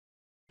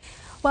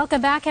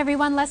Welcome back,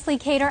 everyone. Lesley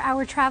Keyter,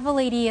 our travel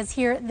lady, is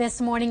here this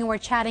morning, and we're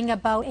chatting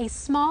about a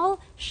small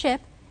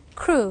ship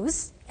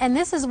cruise. And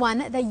this is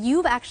one that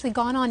you've actually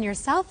gone on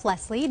yourself,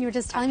 Lesley, and you were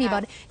just telling me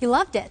about it. You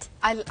loved it.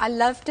 I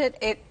loved it.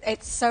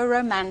 It's so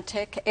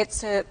romantic.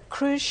 It's a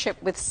cruise ship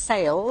with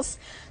sails,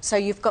 so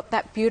you've got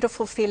that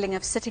beautiful feeling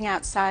of sitting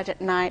outside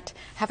at night,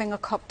 having a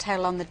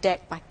cocktail on the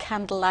deck by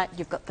candlelight.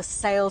 You've got the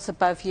sails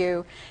above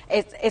you.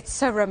 It's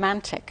so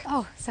romantic.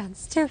 Oh,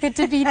 sounds too good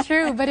to be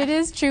true, but it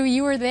is true.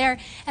 You were there.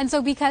 And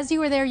so because you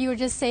were there, you were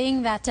just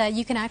saying that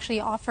you can actually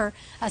offer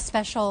a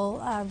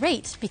special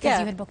rate because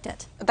you had booked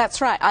it.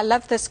 That's right. I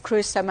love this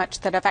cruise so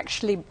much that I've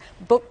actually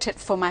booked it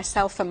for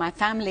myself and my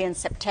family in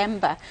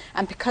September.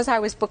 And because I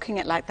was booking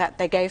it like that,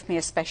 they gave me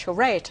a special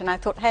rate. And I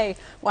thought, hey,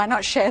 why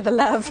not share the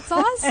love? That's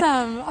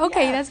awesome.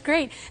 Okay, that's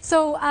great.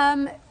 So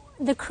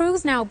the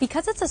cruise now,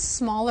 because it's a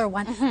smaller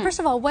one, first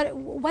of all,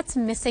 what's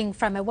missing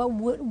from it? What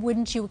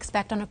wouldn't you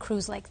expect on a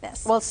cruise like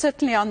this? Well,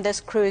 certainly on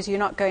this cruise, you're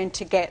not going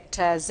to get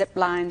zip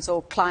lines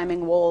or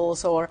climbing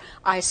walls or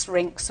ice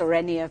rinks or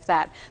any of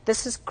that.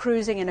 This is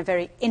cruising in a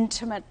very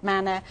intimate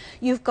manner.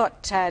 You've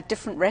got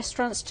different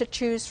restaurants to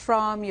choose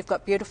from. You've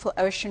got beautiful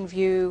ocean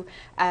view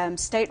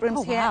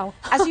staterooms here. Wow.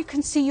 As you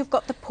can see, you've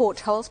got the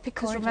portholes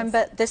because Gorgeous.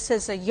 remember, this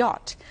is a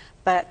yacht.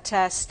 But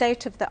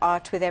state of the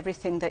art with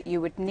everything that you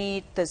would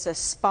need. There's a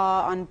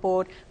spa on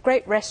board,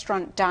 great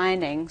restaurant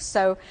dining.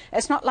 So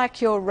it's not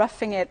like you're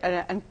roughing it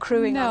and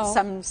crewing on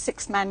some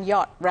six-man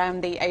yacht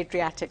round the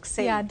Adriatic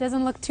Sea. Yeah, it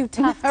doesn't look too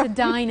tough to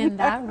dine in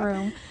that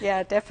room.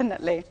 Yeah,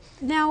 definitely.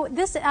 Now, I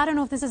don't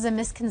know if this is a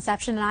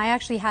misconception, and I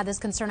actually had this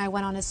concern. I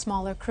went on a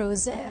smaller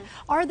cruise.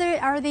 Are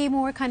they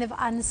more kind of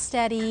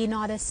unsteady,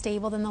 not as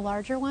stable than the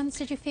larger ones,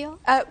 did you feel?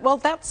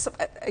 Well,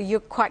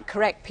 you're quite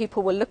correct.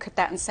 People will look at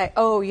that and say,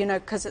 oh, you know,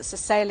 because it's a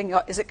sailing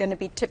yacht, is it going to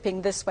be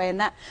tipping this way and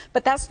that?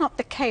 But that's not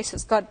the case.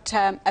 It's got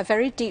a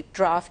very deep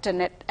draft,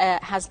 and it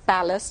has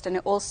ballast, and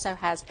it also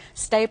has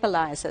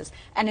stabilizers.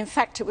 And in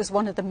fact, it was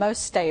one of the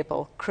most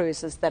stable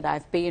cruises that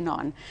I've been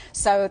on.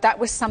 So that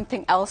was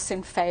something else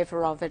in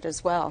favor of it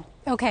as well.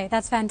 Okay,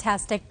 that's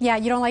fantastic. Yeah,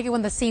 you don't like it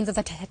when the scenes of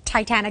the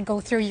Titanic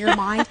go through your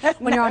mind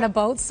when you're on a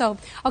boat. So,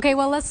 okay,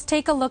 well, let's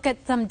take a look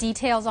at some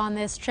details on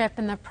this trip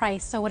and the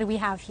price. So what do we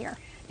have here?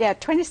 Yeah,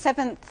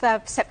 27th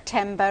of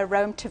September,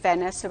 Rome to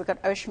Venice. So we've got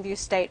ocean view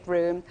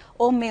stateroom,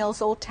 all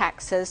meals, all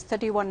taxes,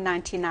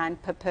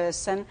 $31.99 per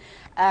person.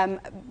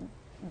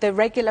 The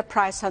regular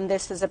price on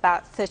this is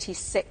about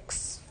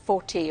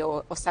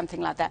 $36.40 or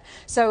something like that.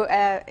 So,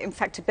 in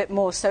fact, a bit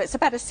more. So it's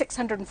about a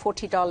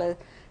 $640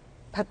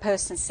 per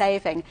person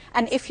saving.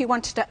 And if you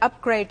wanted to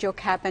upgrade your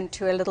cabin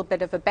to a little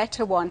bit of a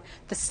better one,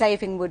 the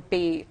saving would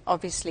be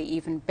obviously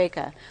even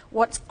bigger.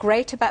 What's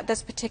great about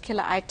this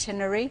particular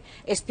itinerary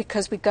is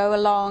because we go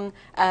along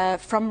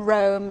from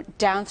Rome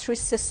down through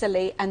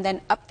Sicily and then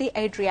up the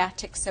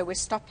Adriatic, so we're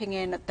stopping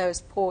in at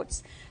those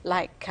ports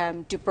like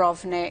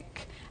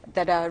Dubrovnik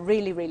that are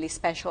really, really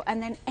special,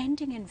 and then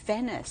ending in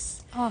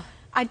Venice. Oh.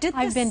 I've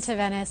been to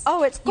Venice.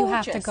 Oh, it's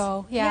gorgeous. You have to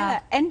go. Yeah.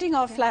 Ending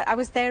off, I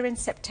was there in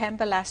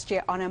September last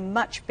year on a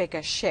much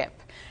bigger ship.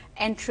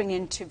 Entering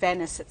into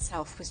Venice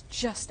itself was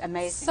just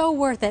amazing. So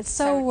worth it.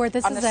 So worth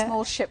it. On a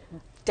small ship,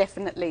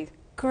 definitely.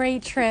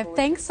 Great trip.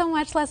 Thanks so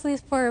much, Lesley,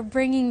 for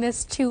bringing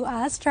this to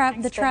us.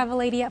 The Travel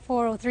Lady at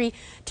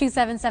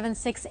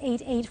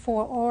 403-277-6884,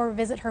 or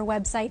visit her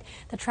website,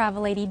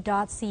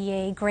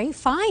 thetravellady.ca. Great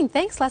find.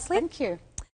 Thanks, Lesley. Thank you.